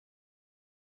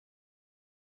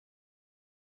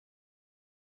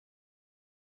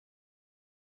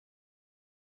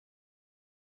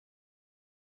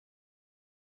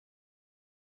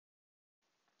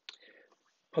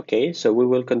Okay, so we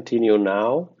will continue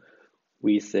now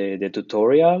with the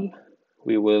tutorial.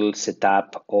 We will set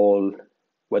up all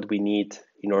what we need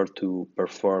in order to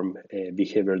perform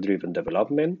behavior-driven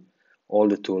development, all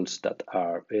the tools that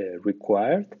are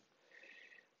required.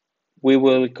 We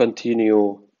will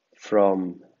continue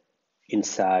from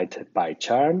inside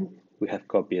PyCharm. We have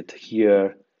copied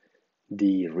here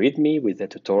the README with the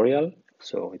tutorial,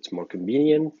 so it's more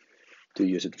convenient to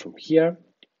use it from here.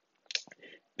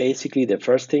 Basically, the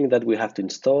first thing that we have to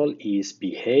install is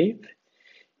Behave.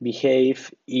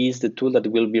 Behave is the tool that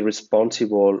will be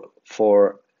responsible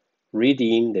for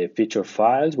reading the feature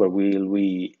files where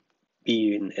we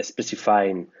be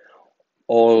specifying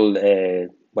all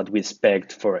what we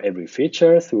expect for every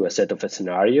feature through a set of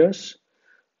scenarios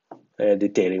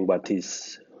detailing what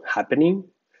is happening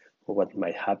or what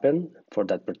might happen for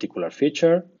that particular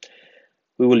feature.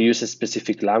 We will use a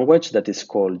specific language that is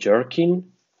called Jerkin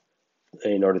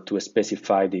in order to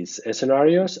specify these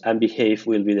scenarios, and Behave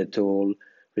will be the tool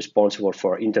responsible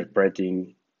for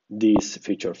interpreting these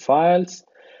feature files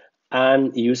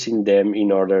and using them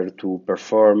in order to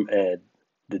perform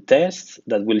the tests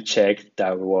that will check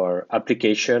that our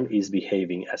application is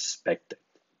behaving as expected.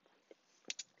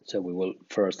 So we will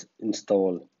first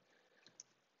install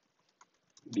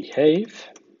Behave.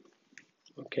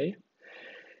 Okay.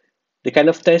 The kind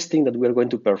of testing that we're going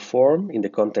to perform in the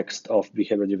context of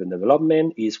behavior-driven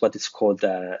development is what is called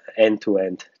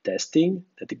end-to-end testing,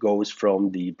 that it goes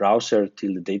from the browser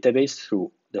till the database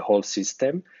through the whole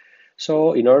system.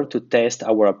 So in order to test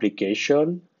our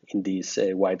application in this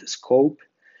wide scope,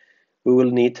 we will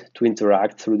need to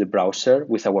interact through the browser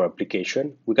with our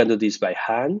application. We can do this by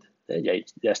hand,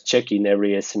 just checking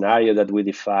every scenario that we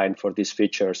define for these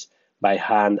features by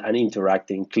hand and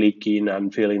interacting, clicking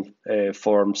and filling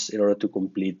forms in order to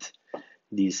complete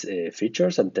these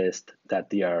features and test that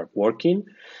they are working.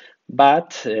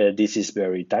 But this is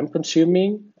very time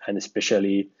consuming and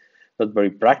especially not very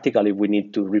practical if we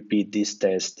need to repeat this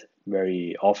test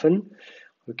very often.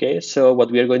 Okay, so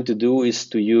what we are going to do is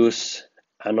to use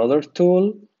another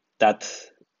tool that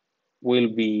will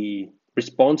be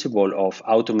responsible of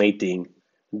automating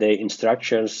the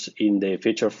instructions in the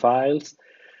feature files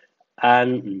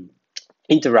and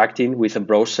interacting with a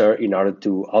browser in order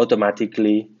to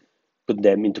automatically put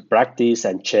them into practice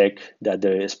and check that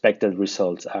the expected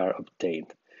results are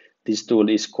obtained. This tool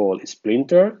is called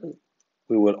Splinter.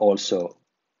 We will also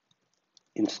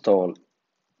install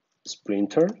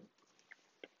Splinter.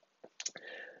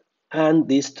 And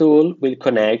this tool will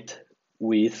connect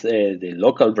with the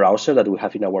local browser that we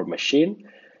have in our machine.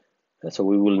 So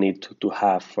we will need to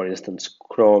have, for instance,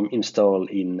 Chrome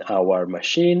installed in our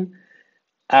machine.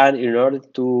 And in order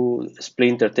to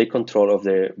Splinter take control of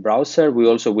the browser, we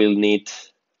also will need,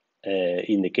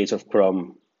 in the case of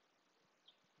Chrome,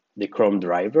 the Chrome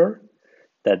driver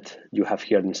that you have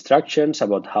here instructions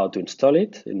about how to install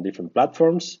it in different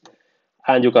platforms.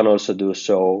 And you can also do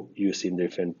so using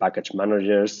different package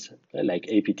managers like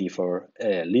apt for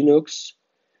Linux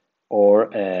or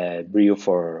Brew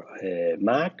for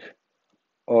Mac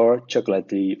or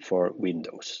Chocolately for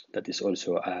Windows. That is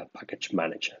also a package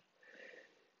manager.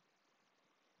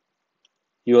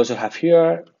 You also have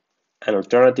here an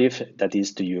alternative that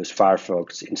is to use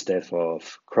Firefox instead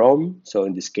of Chrome. So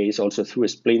in this case, also through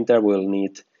Splinter, we'll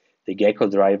need the Gecko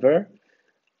driver.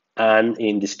 And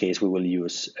in this case, we will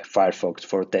use Firefox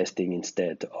for testing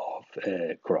instead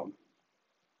of Chrome.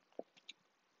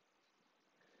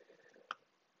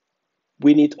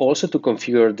 We need also to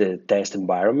configure the test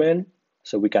environment.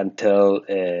 So we can tell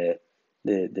if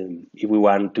we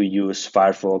want to use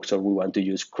Firefox or we want to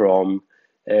use Chrome,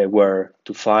 where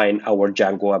to find our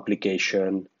Django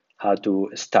application, how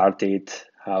to start it,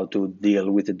 how to deal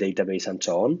with the database and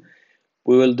so on.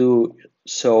 We will do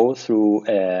so through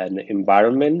an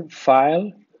environment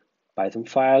file, Python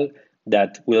file,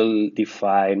 that will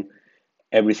define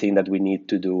everything that we need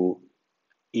to do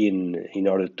in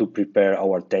order to prepare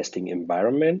our testing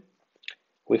environment.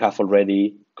 We have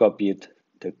already copied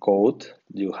the code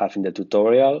you have in the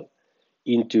tutorial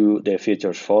into the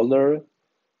features folder,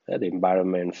 the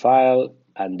environment file,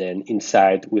 and then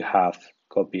inside we have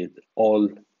copied all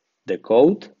the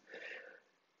code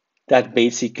that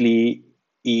basically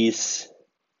is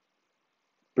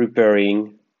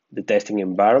preparing the testing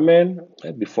environment.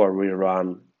 Before we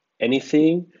run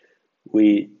anything,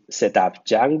 we set up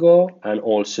Django and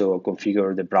also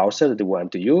configure the browser that we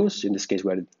want to use. In this case,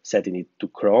 we're setting it to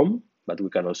Chrome, but we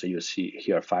can also use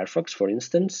here Firefox, for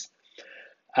instance.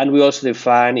 And we also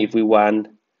define if we want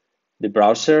the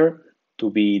browser to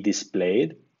be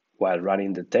displayed while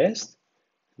running the test.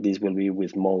 this will be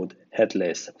with mode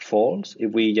headless false.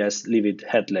 If we just leave it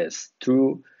headless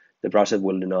true, the browser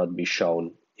will not be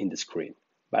shown in the screen.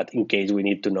 But in case we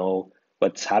need to know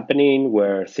what's happening,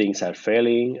 where things are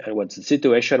failing, and what's the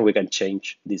situation, we can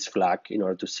change this flag in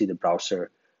order to see the browser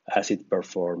as it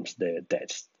performs the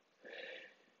test.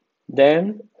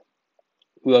 Then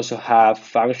we also have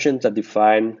functions that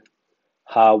define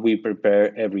how we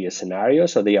prepare every scenario.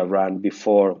 So they are run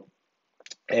before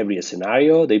every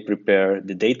scenario. They prepare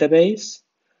the database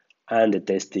and the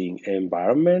testing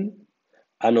environment,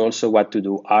 and also what to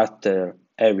do after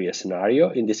every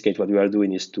scenario. In this case, what we are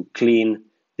doing is to clean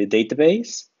the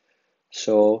database.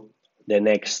 So the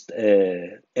next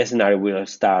scenario will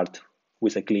start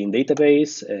with a clean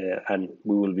database, and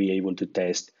we will be able to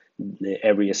test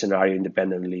every scenario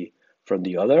independently from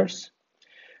the others.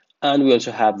 And we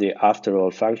also have the after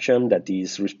all function that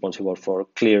is responsible for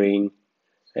clearing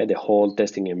the whole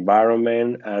testing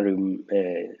environment and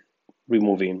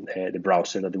removing the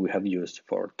browser that we have used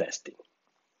for testing.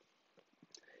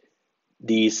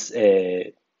 This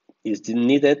is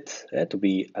needed to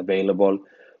be available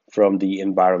from the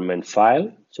environment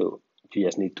file. So you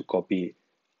just need to copy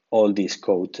all this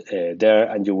code there,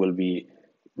 and you will be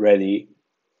ready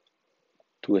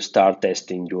to start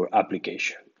testing your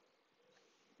application.